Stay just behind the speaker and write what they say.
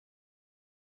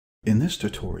In this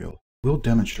tutorial, we'll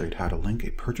demonstrate how to link a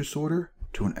purchase order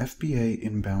to an FBA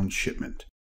inbound shipment.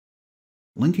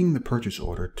 Linking the purchase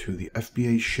order to the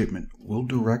FBA shipment will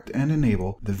direct and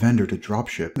enable the vendor to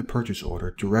dropship the purchase order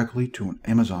directly to an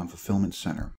Amazon fulfillment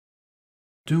center.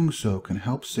 Doing so can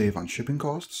help save on shipping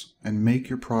costs and make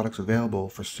your products available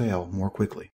for sale more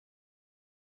quickly.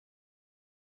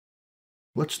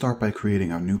 Let's start by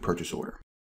creating our new purchase order.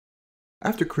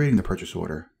 After creating the purchase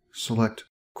order, select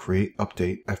Create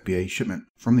Update FBA Shipment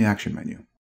from the Action menu.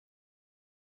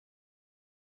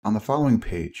 On the following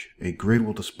page, a grid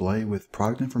will display with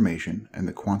product information and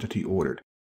the quantity ordered.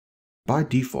 By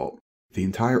default, the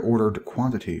entire ordered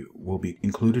quantity will be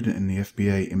included in the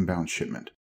FBA Inbound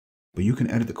Shipment, but you can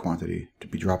edit the quantity to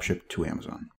be dropshipped to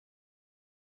Amazon.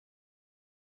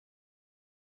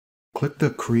 Click the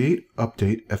Create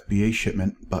Update FBA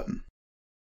Shipment button.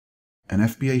 An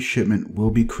FBA shipment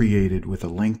will be created with a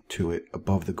link to it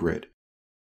above the grid.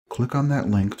 Click on that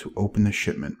link to open the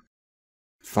shipment.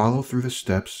 Follow through the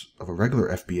steps of a regular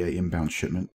FBA inbound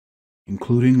shipment,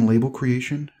 including label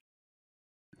creation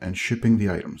and shipping the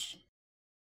items.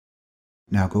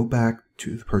 Now go back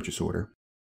to the purchase order.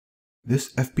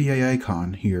 This FBA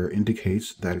icon here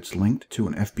indicates that it's linked to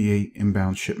an FBA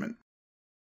inbound shipment.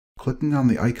 Clicking on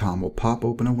the icon will pop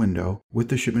open a window with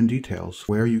the shipment details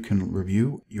where you can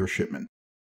review your shipment.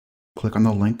 Click on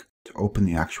the link to open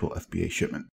the actual FBA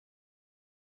shipment.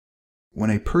 When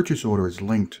a purchase order is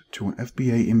linked to an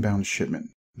FBA inbound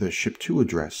shipment, the ship to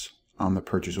address on the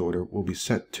purchase order will be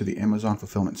set to the Amazon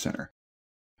Fulfillment Center.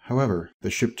 However,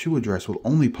 the ship to address will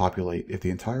only populate if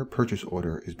the entire purchase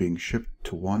order is being shipped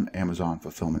to one Amazon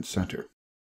Fulfillment Center.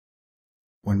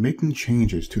 When making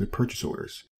changes to the purchase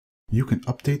orders, you can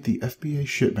update the FBA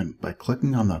shipment by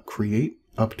clicking on the Create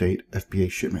Update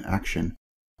FBA Shipment action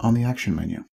on the Action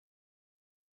menu.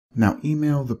 Now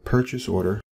email the purchase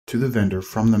order to the vendor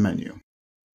from the menu.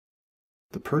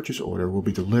 The purchase order will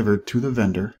be delivered to the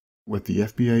vendor with the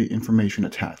FBA information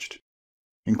attached,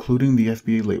 including the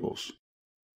FBA labels.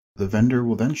 The vendor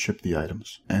will then ship the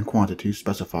items and quantities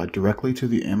specified directly to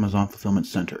the Amazon Fulfillment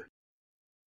Center.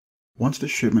 Once the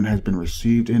shipment has been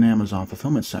received in Amazon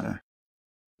Fulfillment Center,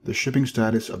 the shipping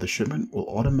status of the shipment will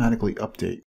automatically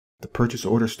update. The purchase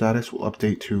order status will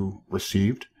update to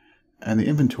Received, and the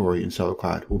inventory in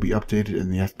SellerCloud will be updated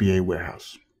in the FBA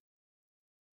warehouse.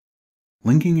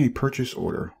 Linking a purchase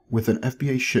order with an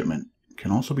FBA shipment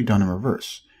can also be done in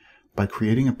reverse by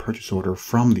creating a purchase order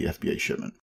from the FBA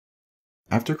shipment.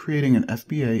 After creating an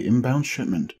FBA inbound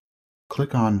shipment,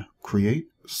 click on Create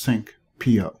Sync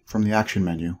PO from the Action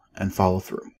menu and follow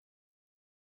through.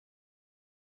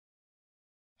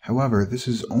 However, this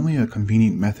is only a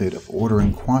convenient method of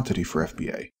ordering quantity for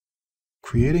FBA.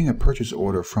 Creating a purchase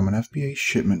order from an FBA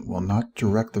shipment will not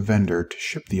direct the vendor to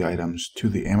ship the items to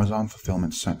the Amazon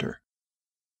Fulfillment Center.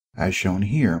 As shown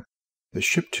here, the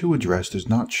ship-to address does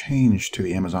not change to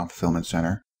the Amazon Fulfillment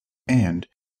Center, and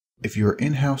if your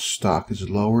in-house stock is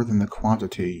lower than the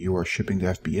quantity you are shipping to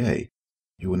FBA,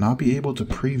 you will not be able to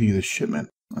preview the shipment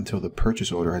until the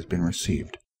purchase order has been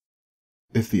received.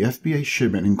 If the FBA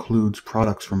shipment includes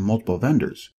products from multiple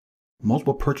vendors,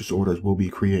 multiple purchase orders will be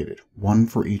created, one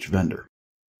for each vendor.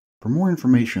 For more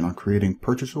information on creating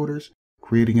purchase orders,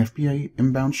 creating FBA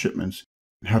inbound shipments,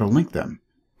 and how to link them,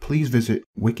 please visit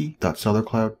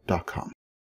wiki.sellercloud.com.